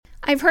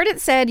I've heard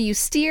it said you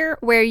steer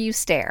where you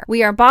stare.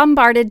 We are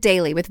bombarded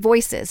daily with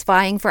voices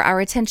vying for our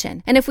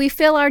attention. And if we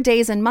fill our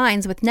days and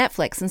minds with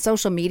Netflix and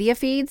social media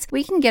feeds,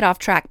 we can get off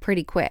track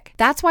pretty quick.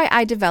 That's why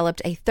I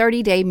developed a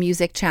 30-day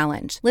music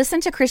challenge.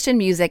 Listen to Christian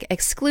music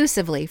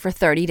exclusively for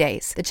 30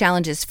 days. The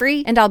challenge is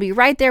free, and I'll be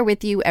right there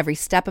with you every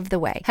step of the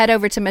way. Head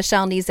over to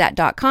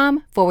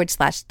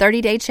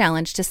michellenezat.com/30-day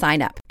challenge to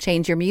sign up.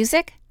 Change your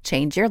music,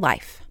 change your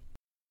life.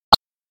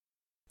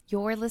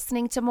 You're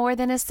listening to More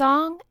Than a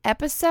Song,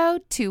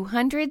 episode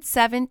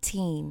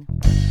 217.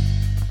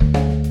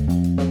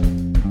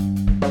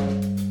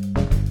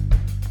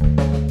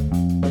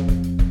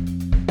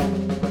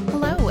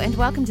 Hello, and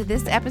welcome to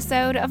this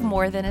episode of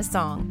More Than a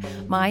Song.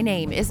 My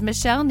name is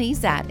Michelle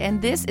Nezat,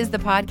 and this is the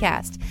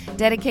podcast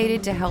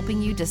dedicated to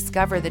helping you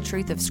discover the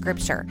truth of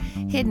Scripture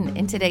hidden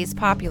in today's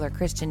popular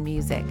Christian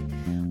music.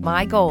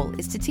 My goal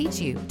is to teach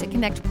you to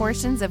connect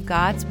portions of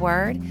God's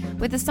Word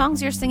with the songs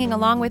you're singing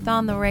along with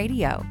on the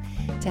radio,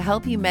 to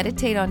help you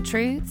meditate on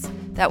truths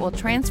that will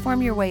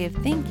transform your way of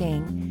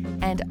thinking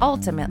and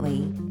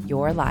ultimately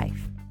your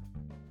life.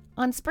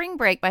 On spring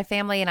break, my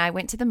family and I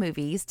went to the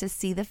movies to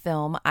see the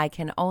film I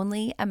Can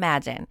Only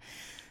Imagine.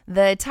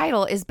 The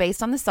title is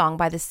based on the song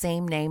by the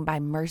same name by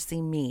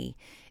Mercy Me.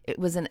 It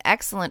was an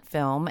excellent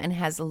film and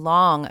has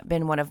long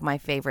been one of my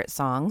favorite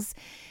songs.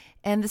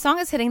 And the song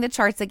is hitting the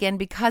charts again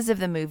because of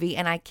the movie,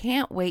 and I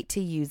can't wait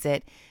to use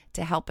it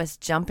to help us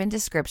jump into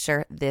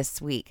Scripture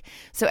this week.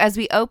 So as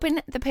we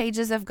open the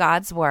pages of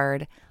God's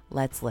Word,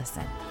 let's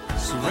listen.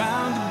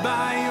 Surrounded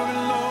by your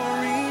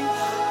glory,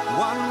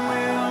 what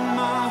will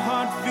my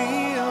heart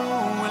feel?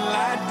 Will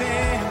I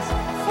dance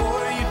for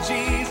you,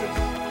 Jesus,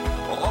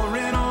 or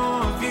in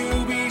awe of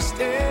you be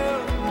still?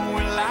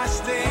 Will I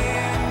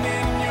stand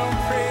in your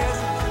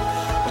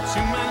presence, or to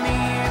my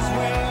knees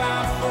will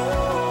I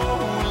fall?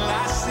 Will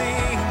I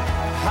sing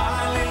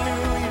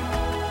hallelujah?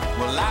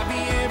 Will I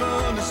be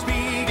able to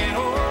speak at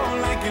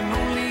all? I can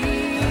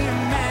only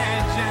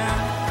imagine.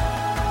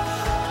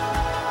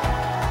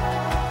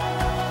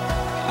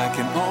 I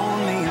can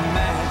only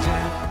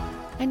imagine.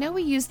 I know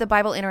we used the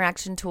Bible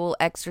Interaction Tool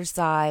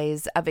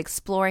exercise of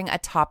exploring a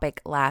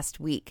topic last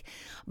week,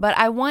 but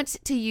I want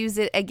to use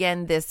it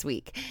again this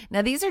week.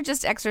 Now, these are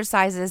just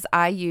exercises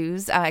I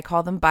use. I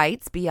call them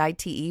BITES,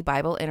 B-I-T-E,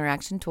 Bible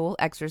Interaction Tool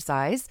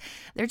exercise.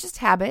 They're just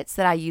habits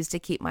that I use to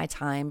keep my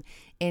time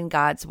in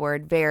God's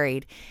Word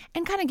varied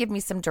and kind of give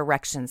me some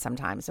direction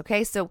sometimes,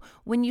 okay? So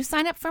when you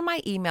sign up for my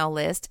email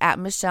list at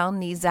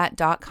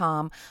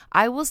michellenezat.com,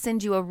 I will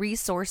send you a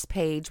resource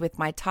page with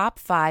my top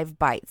 5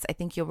 bites. I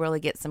think you'll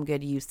really get some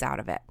good use out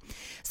of it.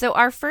 So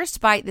our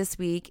first bite this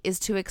week is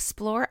to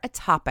explore a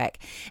topic.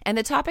 And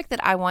the topic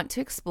that I want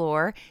to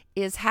explore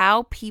is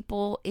how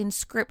people in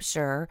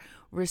Scripture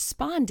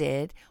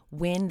responded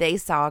when they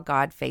saw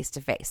God face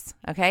to face,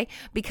 okay?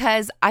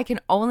 Because I can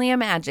only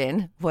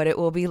imagine what it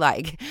will be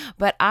like,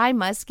 but I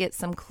must get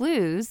some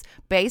clues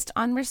based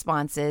on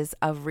responses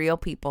of real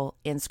people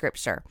in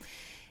Scripture.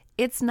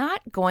 It's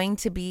not going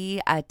to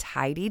be a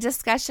tidy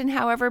discussion,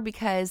 however,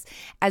 because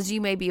as you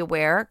may be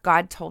aware,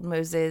 God told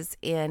Moses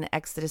in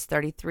Exodus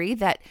 33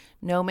 that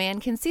no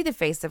man can see the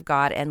face of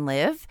God and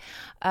live.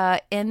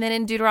 And then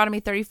in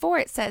Deuteronomy 34,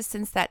 it says,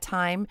 since that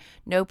time,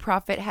 no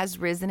prophet has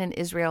risen in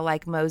Israel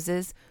like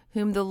Moses,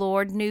 whom the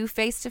Lord knew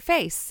face to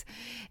face.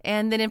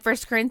 And then in 1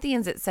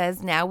 Corinthians, it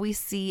says, now we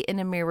see in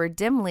a mirror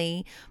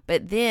dimly,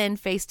 but then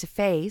face to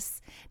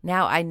face.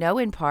 Now I know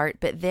in part,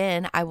 but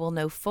then I will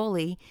know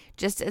fully,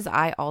 just as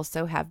I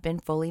also have been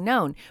fully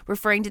known,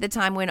 referring to the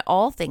time when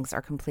all things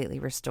are completely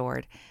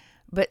restored.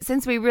 But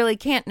since we really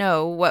can't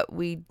know what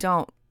we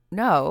don't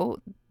know,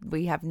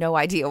 we have no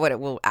idea what it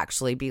will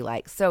actually be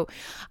like. So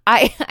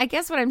I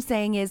guess what I'm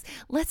saying is,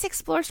 let's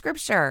explore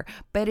Scripture,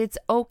 but it's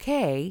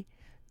okay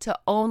to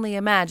only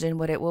imagine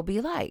what it will be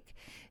like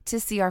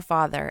to see our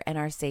Father and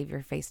our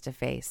Savior face to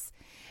face.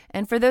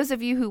 And for those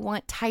of you who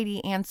want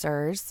tidy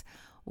answers,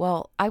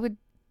 well, I would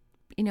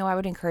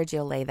encourage you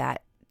to lay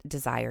that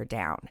desire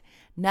down.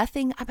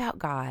 Nothing about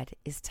God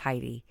is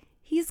tidy.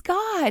 He's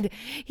God.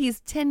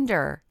 He's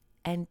tender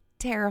and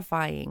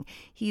terrifying.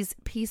 He's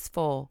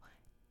peaceful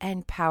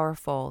and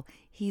powerful.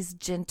 He's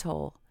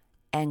gentle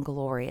and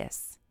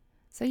glorious.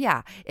 So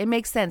yeah, it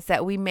makes sense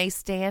that we may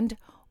stand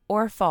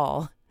or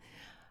fall,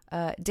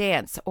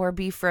 dance or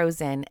be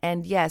frozen.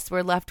 And yes,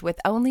 we're left with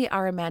only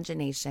our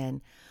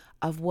imagination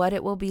of what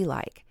it will be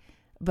like.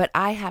 But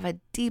I have a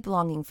deep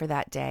longing for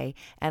that day,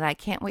 and I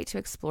can't wait to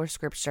explore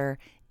Scripture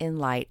in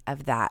light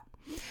of that.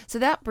 So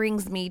that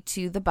brings me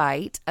to the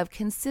bite of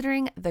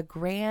considering the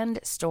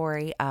grand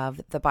story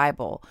of the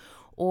Bible,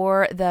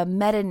 or the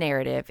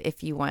meta-narrative,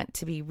 if you want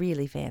to be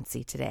really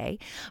fancy today,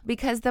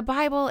 because the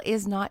Bible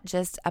is not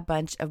just a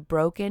bunch of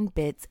broken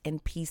bits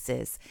and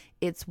pieces.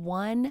 It's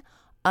one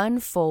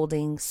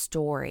unfolding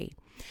story.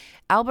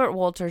 Albert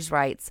Wolters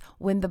writes,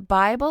 when the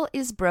Bible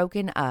is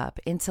broken up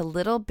into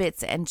little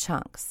bits and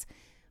chunks,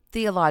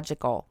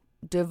 theological,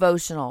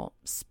 devotional,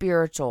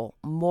 spiritual,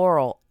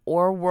 moral,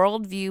 or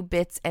worldview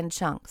bits and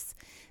chunks,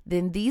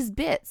 then these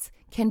bits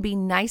can be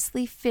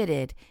nicely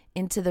fitted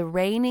into the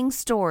reigning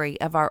story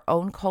of our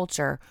own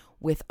culture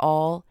with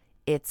all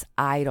its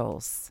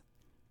idols.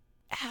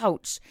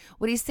 Ouch.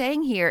 What he's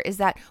saying here is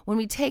that when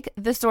we take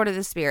the sword of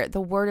the Spirit,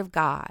 the word of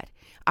God,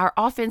 our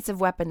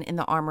offensive weapon in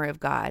the armor of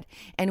God,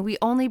 and we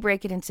only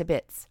break it into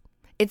bits,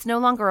 it's no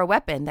longer a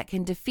weapon that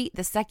can defeat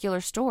the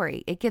secular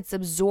story. It gets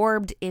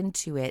absorbed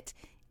into it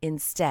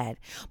instead.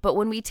 But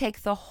when we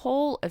take the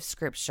whole of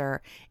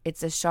Scripture,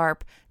 it's a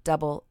sharp,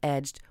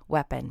 double-edged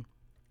weapon.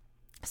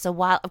 So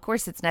while, of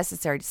course, it's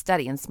necessary to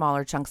study in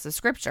smaller chunks of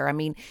Scripture, I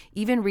mean,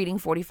 even reading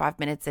 45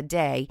 minutes a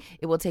day,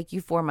 it will take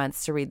you 4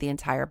 months to read the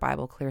entire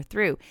Bible clear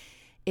through.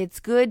 It's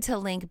good to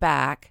link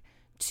back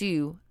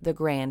to the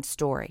grand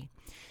story.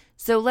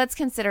 So let's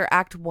consider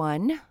Act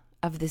 1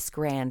 of this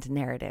grand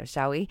narrative,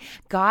 shall we?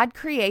 God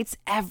creates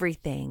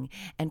everything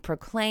and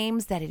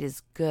proclaims that it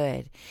is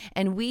good.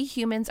 And we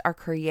humans are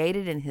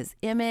created in His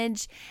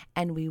image,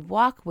 and we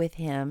walk with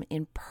Him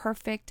in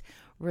perfect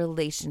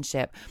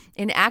relationship.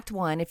 In Act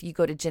 1, if you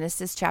go to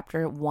Genesis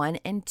chapter 1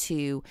 and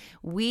 2,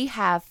 we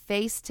have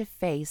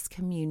face-to-face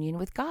communion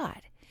with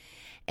God.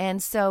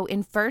 And so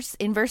in verse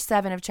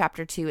 7 of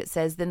chapter 2, it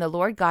says, "Then the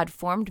Lord God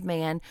formed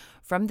man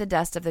from the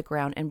dust of the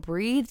ground and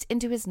breathed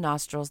into his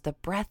nostrils the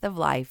breath of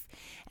life,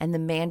 and the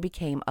man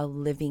became a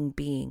living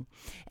being."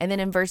 And then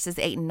in verses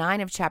 8 and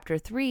 9 of chapter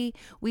 3,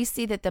 we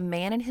see that the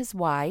man and his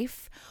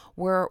wife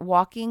were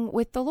walking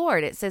with the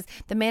Lord. It says,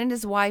 "The man and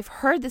his wife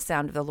heard the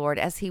sound of the Lord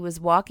as he was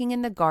walking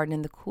in the garden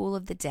in the cool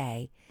of the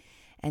day.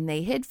 And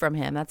they hid from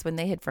him." That's when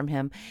they hid from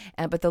him.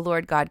 But the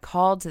Lord God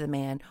called to the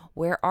man,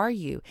 "Where are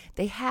you?"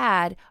 They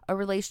had a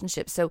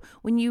relationship. So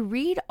when you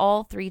read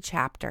all 3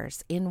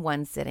 chapters in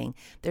one sitting,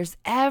 there's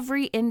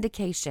every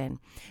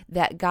indication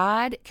that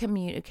God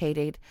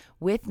communicated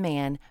with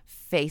man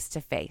face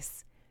to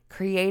face.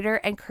 Creator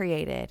and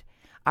created,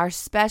 our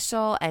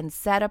special and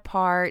set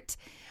apart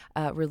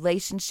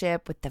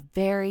relationship with the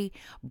very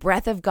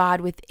breath of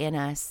God within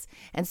us.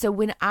 And so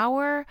when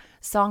our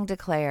song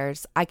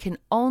declares, "I can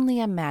only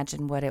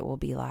imagine what it will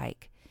be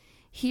like,"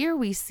 here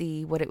we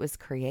see what it was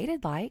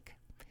created like.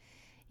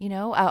 You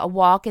know, a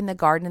walk in the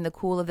garden in the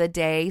cool of the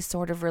day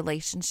sort of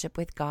relationship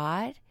with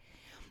God.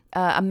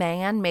 A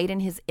man made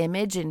in His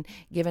image and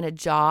given a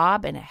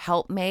job and a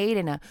helpmate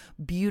and a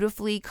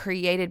beautifully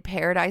created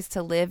paradise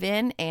to live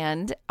in,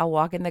 and a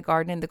walk in the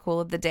garden in the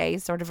cool of the day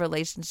sort of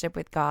relationship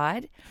with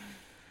God,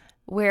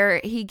 where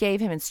He gave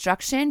him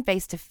instruction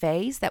face to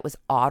face that was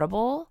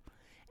audible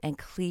and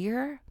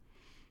clear.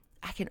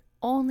 I can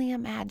only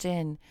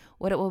imagine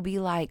what it will be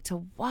like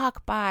to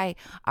walk by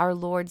our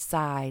Lord's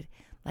side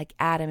like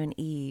Adam and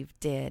Eve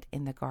did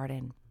in the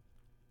garden.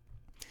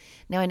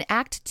 Now, in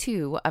Act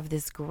 2 of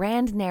this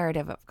grand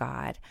narrative of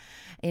God,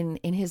 in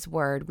His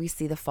Word, we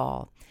see the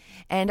fall.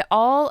 And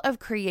all of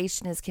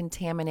creation is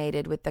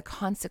contaminated with the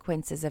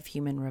consequences of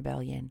human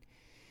rebellion.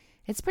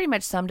 It's pretty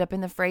much summed up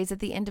in the phrase at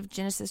the end of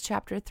Genesis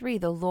chapter 3,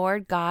 "The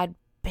Lord God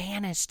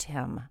banished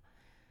him."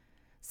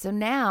 So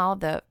now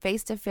the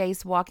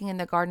face-to-face walking in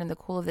the garden in the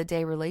cool of the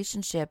day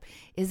relationship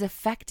is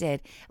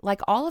affected,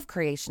 like all of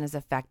creation is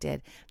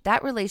affected.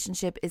 That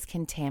relationship is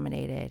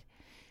contaminated,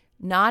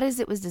 not as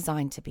it was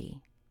designed to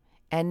be.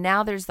 And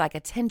now there's like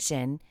a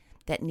tension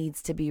that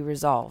needs to be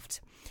resolved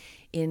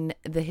in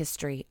the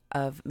history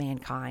of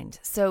mankind.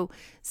 So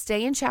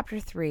stay in chapter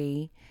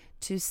 3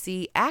 to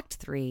see Act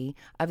 3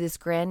 of this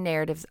grand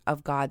narrative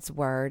of God's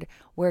Word,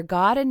 where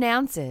God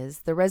announces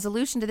the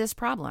resolution to this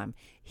problem.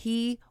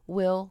 He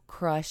will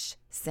crush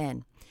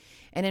sin.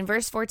 And in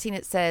verse 14,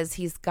 it says,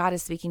 God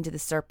is speaking to the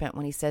serpent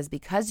when He says,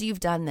 "Because you've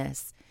done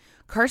this,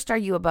 cursed are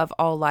you above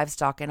all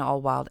livestock and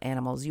all wild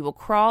animals. You will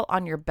crawl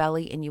on your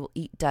belly and you will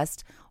eat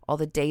dust all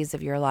the days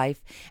of your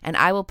life. And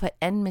I will put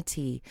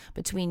enmity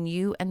between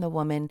you and the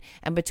woman,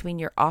 and between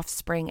your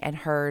offspring and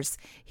hers.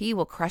 He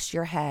will crush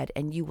your head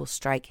and you will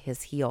strike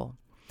his heel."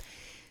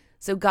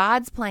 So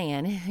God's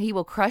plan, He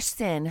will crush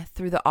sin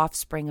through the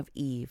offspring of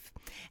Eve.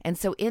 And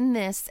so in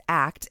this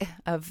act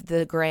of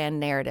the grand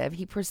narrative,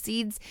 He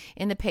proceeds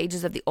in the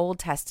pages of the Old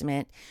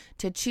Testament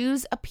to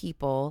choose a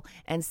people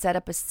and set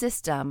up a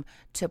system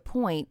to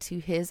point to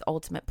His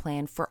ultimate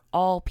plan for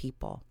all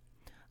people.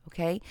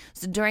 Okay,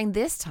 so during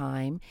this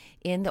time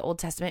in the Old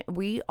Testament,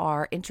 we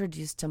are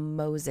introduced to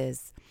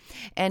Moses.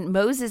 And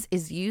Moses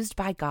is used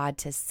by God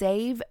to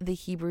save the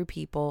Hebrew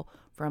people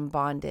from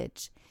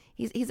bondage.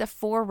 He's a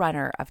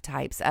forerunner of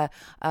types.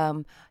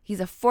 He's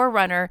a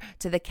forerunner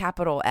to the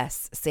capital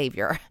S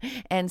Savior,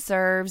 and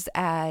serves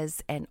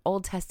as an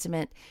Old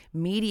Testament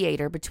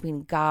mediator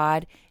between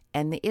God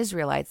and the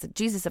Israelites.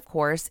 Jesus, of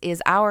course,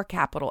 is our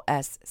capital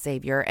S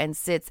Savior and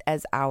sits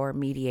as our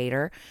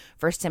mediator.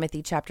 1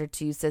 Timothy chapter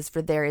 2 says,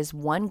 "For there is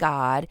one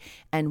God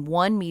and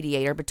one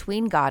mediator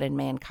between God and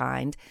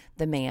mankind,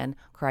 the man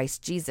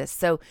Christ Jesus."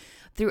 So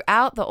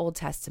throughout the Old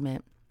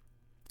Testament,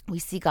 we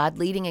see God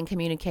leading and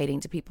communicating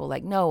to people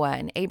like Noah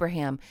and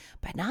Abraham,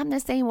 but not in the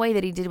same way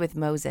that He did with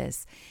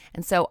Moses.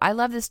 And so I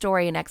love the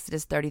story in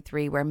Exodus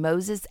 33 where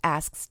Moses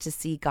asks to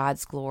see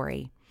God's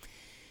glory.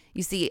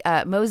 You see,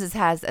 Moses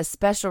has a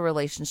special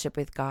relationship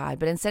with God,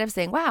 but instead of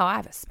saying, wow, I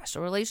have a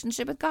special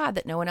relationship with God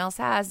that no one else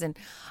has and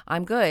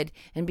I'm good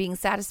and being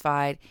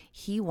satisfied,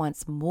 he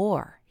wants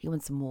more. He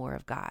wants more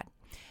of God.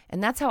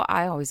 And that's how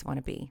I always want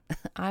to be.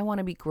 I want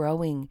to be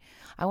growing.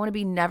 I want to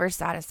be never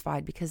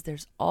satisfied because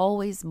there's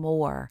always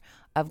more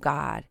of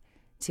God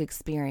to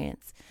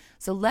experience.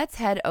 So let's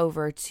head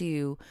over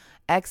to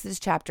Exodus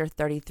chapter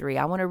 33.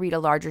 I want to read a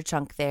larger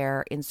chunk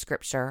there in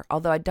scripture,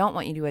 although I don't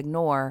want you to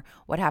ignore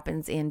what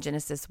happens in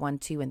Genesis 1,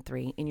 2, and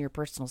 3 in your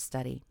personal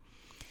study.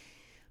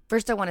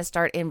 First, I want to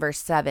start in verse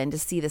 7 to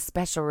see the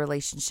special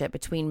relationship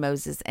between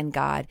Moses and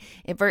God.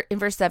 In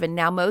verse 7,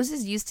 now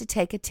Moses used to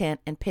take a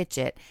tent and pitch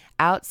it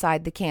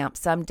outside the camp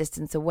some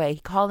distance away,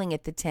 calling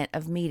it the tent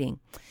of meeting.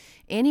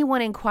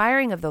 Anyone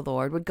inquiring of the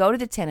Lord would go to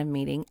the tent of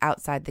meeting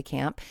outside the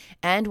camp,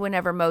 and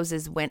whenever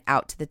Moses went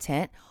out to the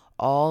tent,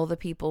 all the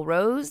people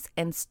rose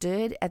and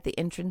stood at the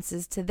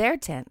entrances to their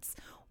tents,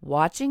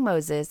 watching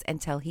Moses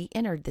until he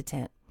entered the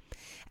tent.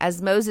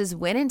 As Moses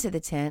went into the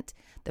tent,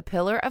 the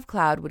pillar of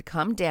cloud would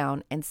come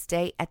down and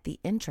stay at the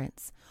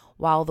entrance,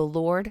 while the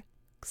Lord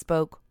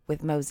spoke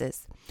with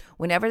Moses.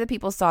 Whenever the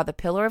people saw the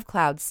pillar of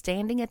cloud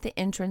standing at the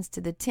entrance to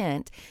the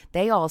tent,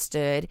 they all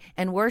stood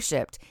and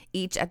worshipped,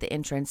 each at the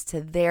entrance to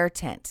their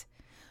tent.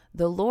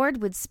 The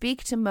Lord would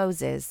speak to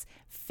Moses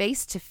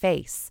face to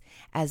face,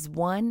 as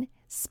one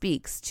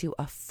speaks to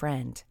a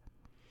friend.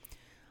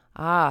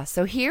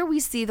 So here we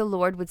see the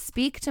Lord would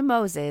speak to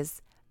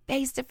Moses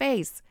face to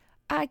face.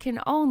 I can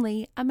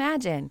only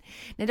imagine.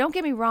 Now, don't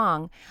get me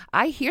wrong.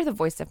 I hear the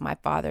voice of my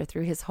Father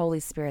through his Holy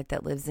Spirit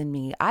that lives in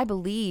me. I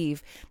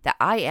believe that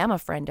I am a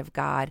friend of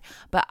God,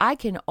 but I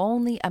can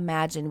only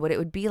imagine what it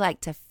would be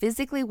like to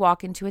physically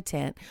walk into a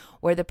tent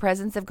where the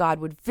presence of God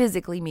would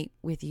physically meet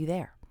with you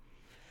there.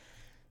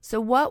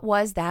 So what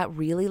was that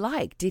really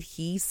like? Did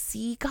he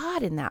see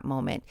God in that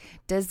moment?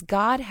 Does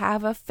God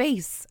have a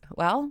face?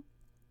 Well,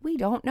 we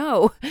don't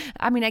know.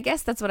 I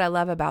guess that's what I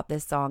love about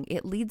this song.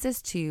 It leads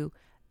us to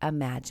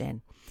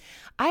imagine.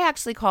 I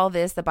actually call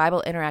this the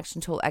Bible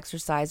Interaction Tool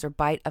exercise or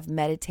bite of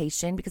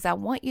meditation because I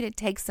want you to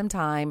take some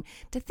time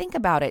to think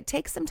about it.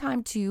 Take some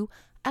time to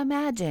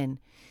imagine.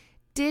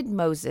 Did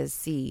Moses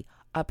see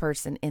a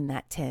person in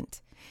that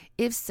tent?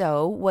 If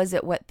so, was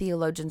it what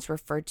theologians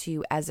refer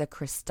to as a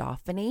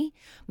Christophany,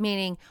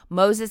 meaning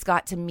Moses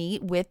got to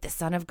meet with the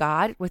Son of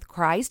God, with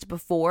Christ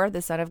before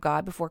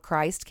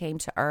Christ came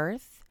to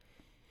earth?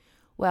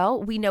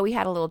 Well, we know he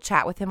had a little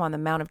chat with him on the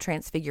Mount of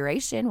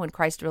Transfiguration when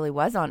Christ really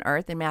was on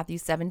earth. In Matthew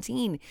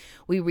 17,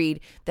 we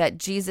read that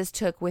Jesus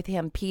took with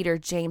him Peter,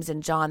 James,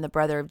 and John, the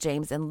brother of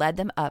James, and led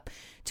them up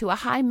to a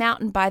high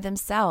mountain by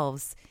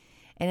themselves.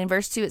 And in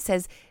verse 2, it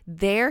says,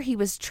 there he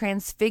was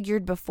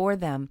transfigured before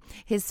them.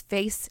 His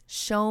face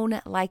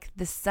shone like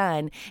the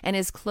sun, and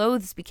his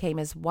clothes became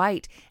as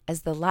white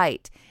as the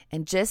light.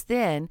 And just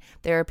then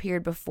there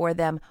appeared before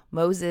them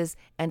Moses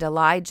and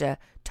Elijah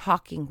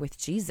talking with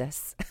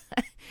Jesus.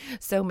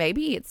 So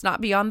maybe it's not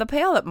beyond the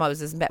pale that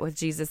Moses met with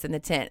Jesus in the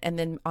tent. And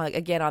then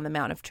again on the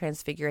Mount of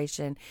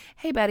Transfiguration,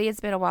 hey, buddy, it's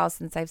been a while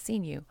since I've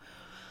seen you.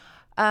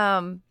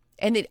 And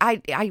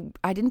I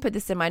didn't put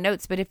this in my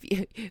notes, but if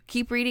you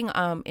keep reading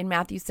in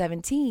Matthew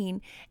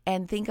 17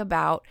 and think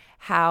about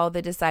how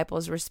the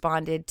disciples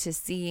responded to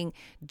seeing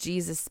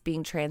Jesus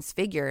being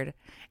transfigured,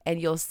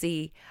 and you'll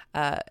see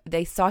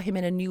they saw him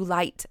in a new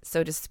light,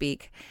 so to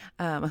speak,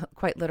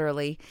 quite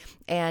literally.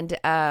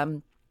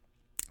 And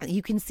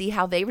you can see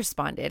how they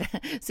responded.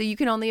 So you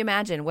can only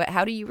imagine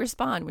how do you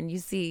respond when you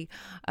see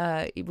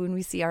when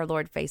we see our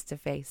Lord face to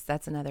face?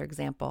 That's another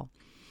example.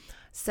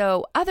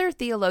 So other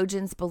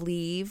theologians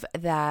believe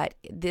that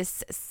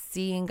this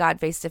seeing God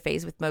face to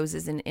face with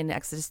Moses in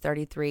Exodus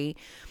 33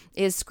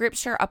 is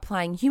scripture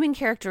applying human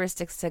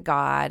characteristics to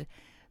God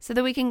so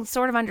that we can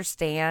sort of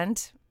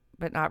understand,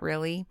 but not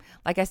really.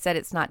 Like I said,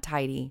 it's not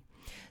tidy.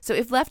 So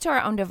if left to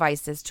our own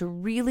devices to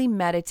really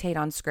meditate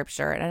on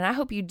scripture, and I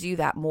hope you do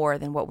that more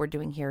than what we're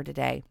doing here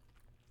today.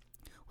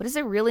 What does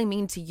it really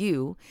mean to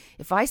you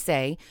if I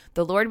say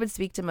the Lord would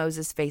speak to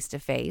Moses face to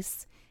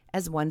face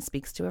as one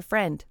speaks to a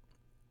friend?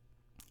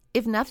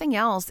 If nothing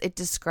else, it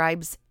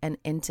describes an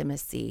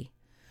intimacy.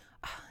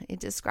 It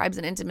describes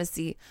an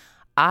intimacy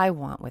I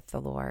want with the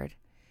Lord.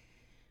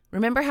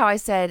 Remember how I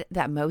said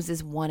that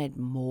Moses wanted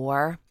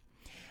more?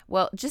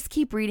 Well, just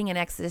keep reading in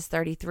Exodus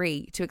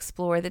 33 to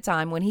explore the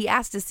time when he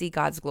asked to see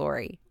God's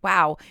glory.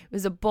 Wow, it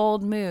was a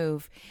bold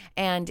move,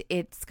 and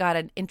it's got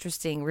an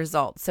interesting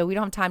result. So we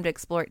don't have time to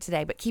explore it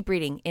today, but keep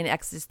reading in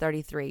Exodus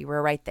 33.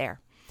 We're right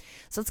there.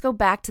 So let's go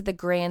back to the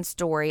grand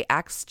story,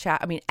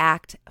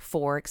 Act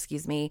 4,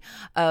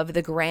 of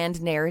the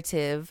grand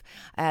narrative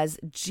as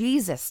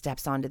Jesus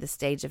steps onto the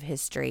stage of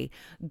history,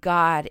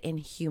 God in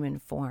human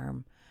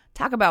form.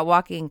 Talk about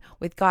walking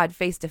with God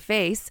face to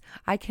face.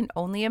 I can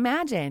only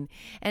imagine.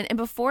 And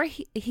before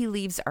he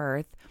leaves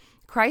earth,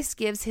 Christ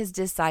gives his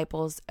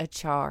disciples a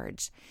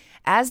charge.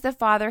 As the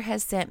Father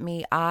has sent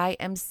me, I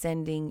am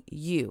sending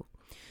you.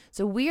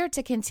 So we are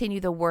to continue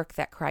the work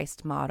that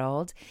Christ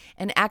modeled.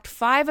 And Act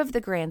 5 of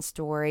the grand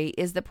story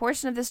is the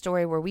portion of the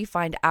story where we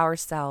find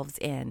ourselves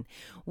in.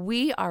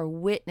 We are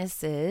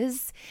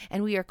witnesses,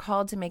 and we are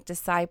called to make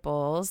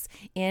disciples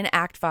in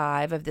Act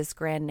 5 of this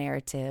grand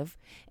narrative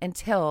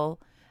until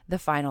the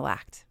final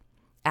act,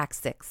 Act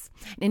 6.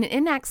 And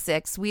in Act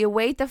 6, we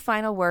await the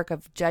final work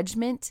of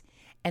judgment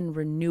and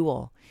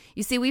renewal.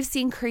 You see, we've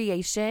seen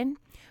creation,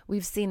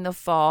 we've seen the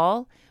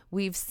fall,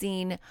 we've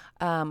seen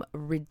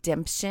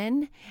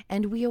redemption,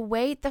 and we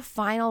await the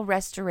final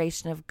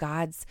restoration of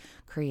God's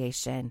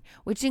creation,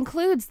 which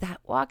includes that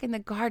walk in the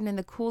garden in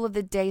the cool of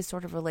the day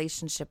sort of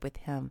relationship with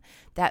Him,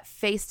 that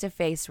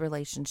face-to-face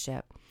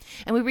relationship.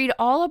 And we read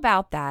all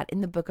about that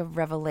in the book of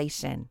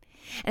Revelation.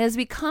 And as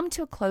we come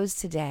to a close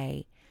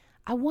today,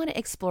 I want to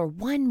explore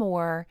one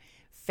more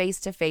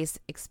face-to-face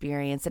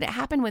experience. And it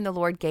happened when the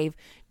Lord gave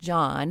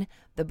John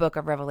the book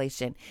of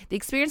Revelation. The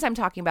experience I'm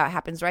talking about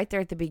happens right there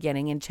at the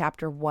beginning in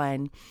chapter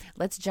 1.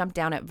 Let's jump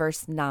down at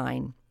verse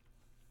 9.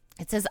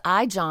 It says,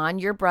 I, John,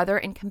 your brother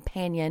and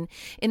companion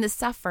in the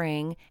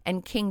suffering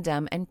and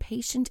kingdom and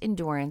patient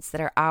endurance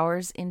that are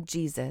ours in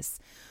Jesus,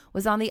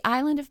 was on the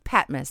island of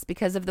Patmos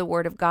because of the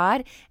word of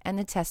God and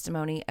the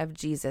testimony of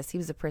Jesus. He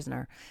was a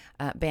prisoner,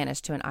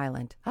 banished to an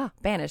island.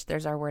 Banished,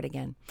 there's our word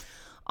again.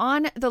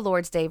 On the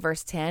Lord's Day,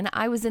 verse 10,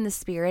 I was in the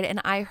Spirit,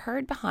 and I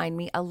heard behind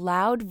me a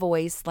loud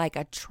voice like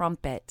a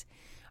trumpet.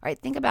 All right,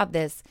 think about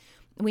this.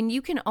 When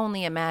you can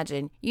only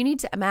imagine, you need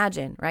to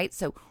imagine, right?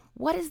 So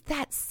what does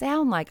that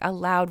sound like? A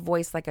loud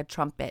voice like a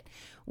trumpet,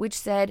 which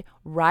said,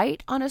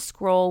 write on a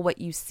scroll what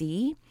you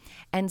see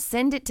and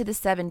send it to the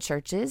 7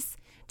 churches,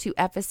 to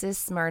Ephesus,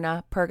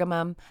 Smyrna,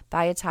 Pergamum,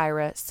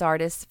 Thyatira,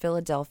 Sardis,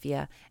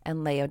 Philadelphia,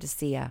 and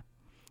Laodicea.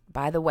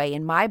 By the way,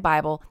 in my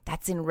Bible,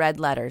 that's in red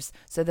letters.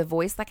 So the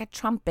voice like a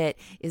trumpet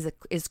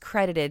is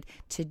credited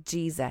to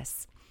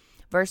Jesus.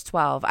 Verse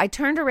 12, I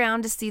turned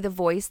around to see the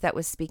voice that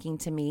was speaking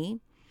to me.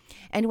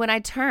 And when I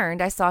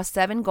turned, I saw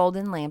 7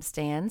 golden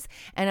lampstands,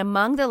 and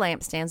among the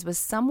lampstands was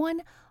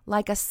someone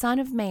like a son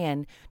of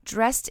man,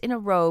 dressed in a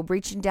robe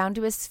reaching down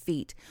to his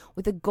feet,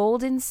 with a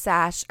golden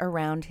sash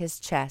around his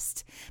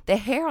chest. The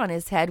hair on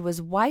his head was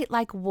white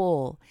like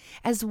wool,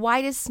 as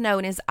white as snow,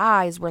 and his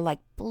eyes were like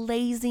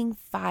blazing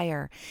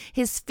fire.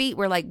 His feet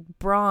were like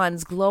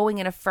bronze glowing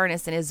in a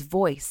furnace, and his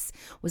voice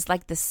was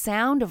like the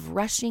sound of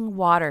rushing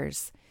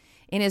waters.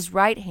 In his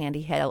right hand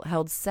he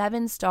held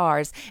 7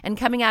 stars, and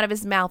coming out of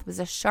his mouth was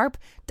a sharp,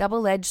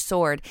 double-edged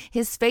sword.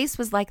 His face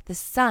was like the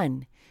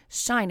sun,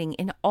 shining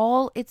in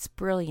all its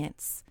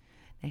brilliance.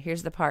 Now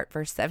here's the part,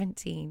 verse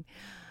 17.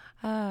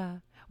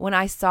 When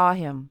I saw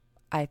him,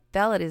 I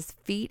fell at his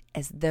feet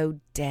as though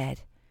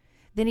dead.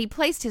 Then he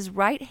placed his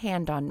right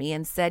hand on me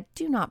and said,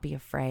 do not be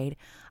afraid.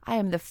 I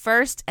am the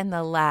first and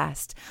the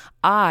last.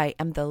 I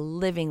am the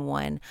living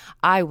one.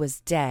 I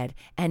was dead,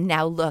 and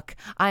now look,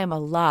 I am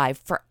alive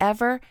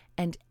forever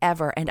and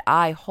ever, and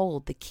I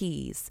hold the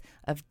keys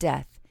of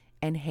death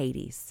and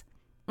Hades.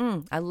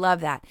 I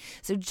love that.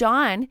 So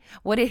John,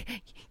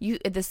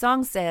 the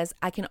song says,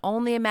 I can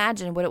only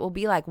imagine what it will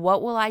be like.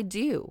 What will I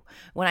do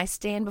when I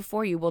stand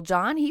before you? Well,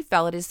 John, he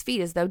fell at his feet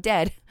as though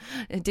dead.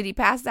 Did he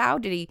pass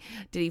out? Did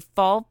he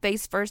fall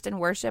face first in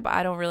worship?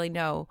 I don't really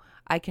know.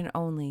 I can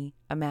only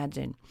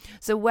imagine.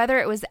 So whether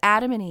it was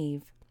Adam and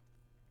Eve,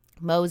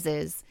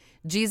 Moses,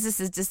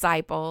 Jesus'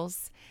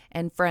 disciples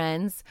and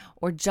friends,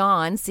 or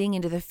John seeing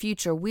into the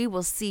future, we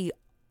see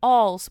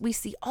all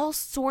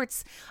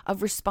sorts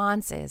of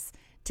responses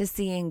to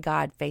seeing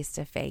God face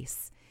to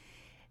face,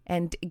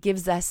 and it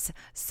gives us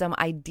some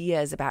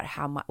ideas about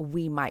how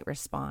we might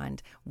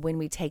respond when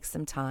we take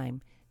some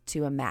time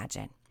to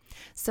imagine.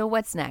 So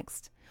what's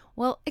next?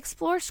 Well,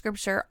 explore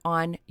Scripture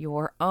on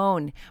your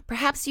own.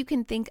 Perhaps you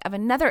can think of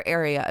another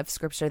area of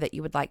Scripture that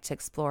you would like to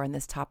explore in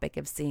this topic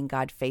of seeing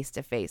God face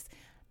to face.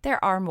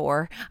 There are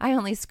more. I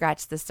only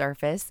scratched the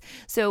surface.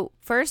 So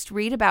first,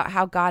 read about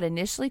how God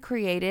initially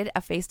created a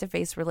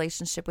face-to-face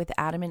relationship with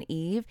Adam and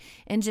Eve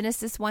in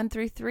Genesis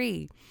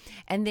 1-3.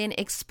 And then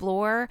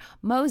explore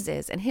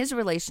Moses and his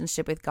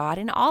relationship with God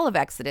in all of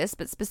Exodus,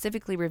 but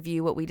specifically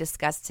review what we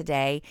discussed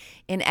today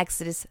in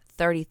Exodus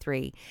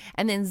 33.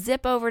 And then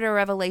zip over to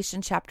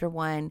Revelation chapter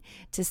 1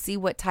 to see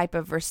what type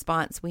of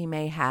response we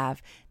may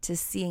have to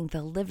seeing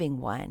the living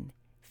one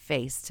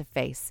face to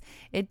face.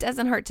 It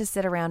doesn't hurt to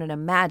sit around and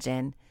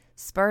imagine,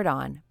 spurred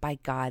on by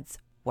God's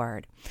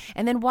word.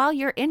 And then while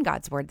you're in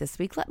God's word this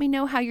week, let me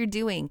know how you're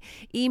doing.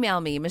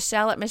 Email me,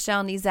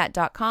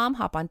 Michelle@MichelleNezat.com.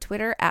 Hop on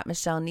Twitter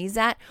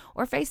 @MichelleNezat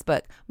or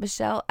Facebook,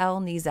 Michelle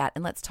L. Nezat,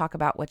 and let's talk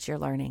about what you're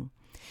learning.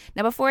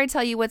 Now, before I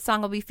tell you what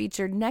song will be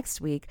featured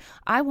next week,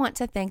 I want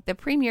to thank the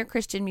premier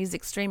Christian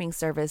music streaming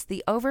service,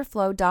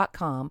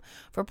 TheOverflow.com,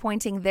 for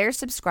pointing their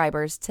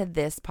subscribers to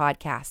this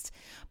podcast.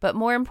 But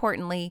more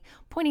importantly,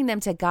 pointing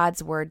them to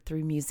God's word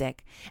through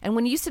music. And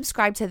when you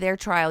subscribe to their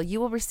trial, you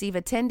will receive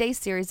a 10-day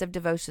series of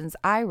devotions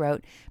I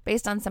wrote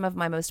based on some of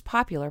my most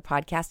popular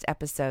podcast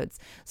episodes.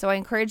 So I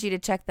encourage you to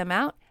check them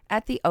out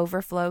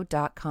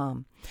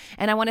theoverflow.com.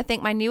 And I want to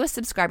thank my newest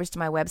subscribers to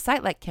my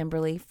website, like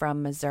Kimberly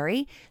from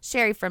Missouri,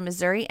 Sherry from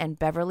Missouri, and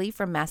Beverly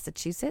from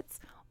Massachusetts.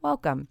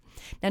 Welcome.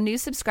 Now, new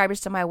subscribers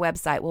to my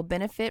website will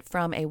benefit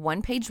from a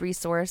one-page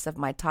resource of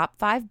my top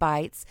 5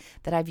 bites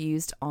that I've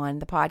used on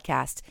the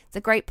podcast. It's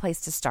a great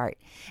place to start.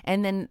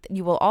 And then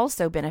you will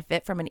also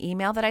benefit from an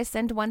email that I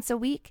send once a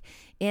week.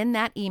 In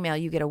that email,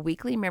 you get a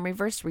weekly memory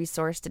verse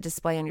resource to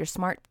display on your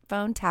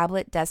smartphone,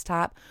 tablet,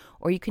 desktop,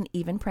 or you can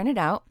even print it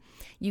out.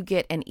 You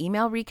get an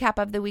email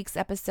recap of the week's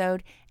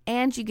episode,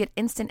 and you get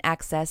instant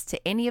access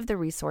to any of the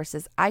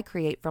resources I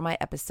create for my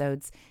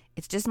episodes.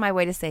 It's just my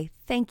way to say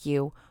thank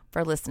you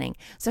for listening.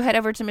 So head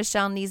over to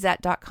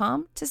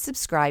michellenezat.com to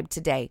subscribe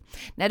today.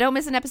 Now, don't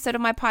miss an episode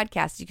of my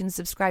podcast. You can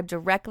subscribe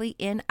directly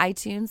in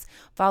iTunes.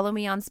 Follow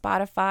me on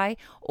Spotify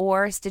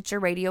or Stitcher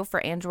Radio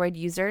for Android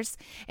users.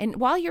 And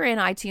while you're in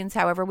iTunes,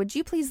 however, would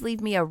you please leave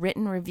me a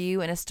written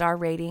review and a star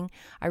rating?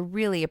 I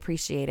really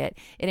appreciate it.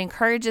 It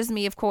encourages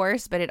me, of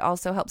course, but it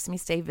also helps me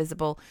stay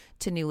visible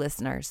to new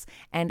listeners.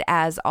 And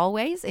as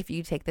always, if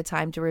you take the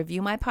time to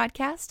review my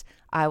podcast,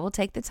 I will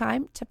take the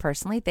time to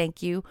personally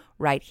thank you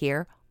right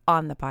here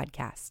on the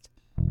podcast.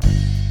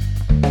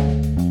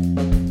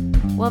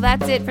 Well,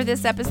 that's it for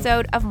this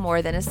episode of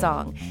More Than a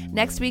Song.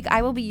 Next week,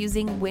 I will be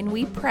using When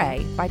We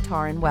Pray by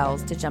Taryn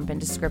Wells to jump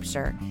into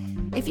scripture.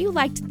 If you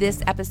liked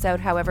this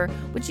episode, however,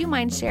 would you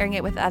mind sharing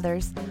it with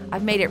others?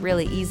 I've made it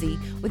really easy.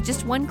 With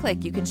just one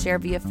click, you can share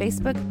via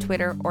Facebook,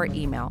 Twitter, or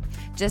email.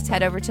 Just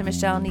head over to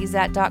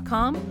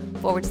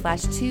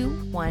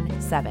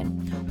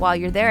michellenezat.com/217. While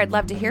you're there, I'd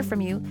love to hear from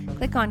you.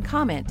 Click on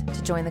comment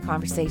to join the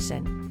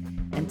conversation.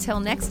 Until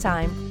next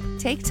time,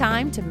 take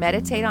time to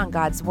meditate on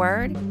God's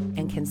Word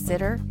and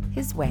consider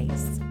His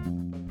ways.